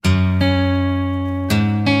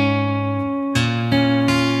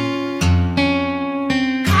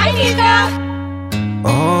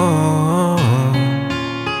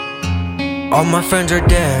All my friends are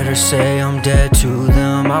dead or say I'm dead to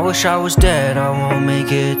them. I wish I was dead, I won't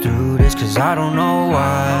make it through this, cause I don't know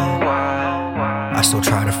why. I still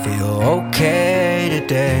try to feel okay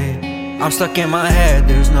today. I'm stuck in my head,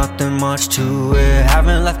 there's nothing much to it.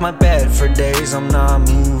 Haven't left my bed for days, I'm not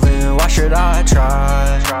moving. Why should I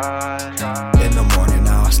try? In the morning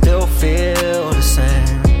now I still feel the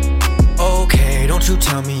same. Okay, don't you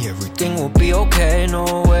tell me everything will be okay.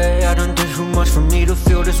 No way, I done did too much for me to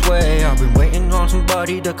feel this way. I've been waiting on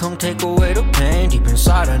somebody to come take away the pain. Deep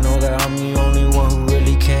inside I know that I'm the only one who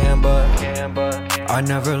really can, but I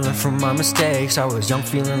never learned from my mistakes. I was young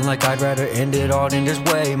feeling like I'd rather end it all than this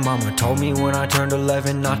way. Mama told me when I turned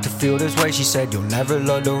 11 not to feel this way. She said you'll never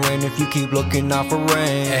love the rain if you keep looking out for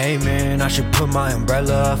rain. Amen, I should put my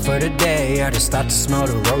umbrella up for the day. I just stopped to smell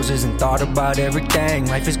the roses and thought about everything.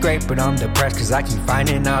 Life is great but I'm depressed cause I keep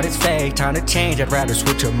finding out it's fake. Time to change, I'd rather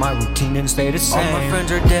switch up my routine and stay the same. All my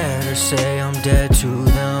friends are dead or say I'm dead to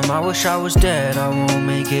them. I wish I was dead, I won't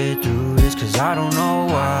make it through this, cause I don't know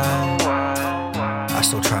why. I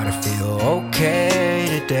still try to feel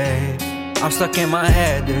okay today. I'm stuck in my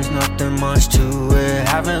head, there's nothing much to it.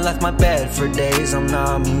 Haven't left my bed for days, I'm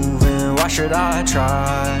not moving. Why should I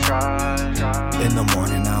try? In the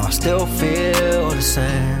morning now I still feel the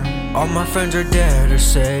same. All my friends are dead or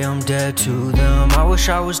say I'm dead to them. I wish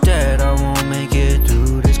I was dead, I won't make it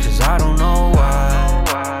through this, cause I don't know why.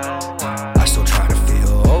 I still try to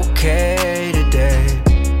feel okay today.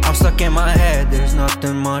 I'm stuck in my head, there's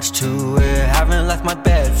nothing much to it. Haven't left my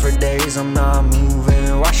bed for days, I'm not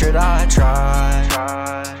moving. Why should I try?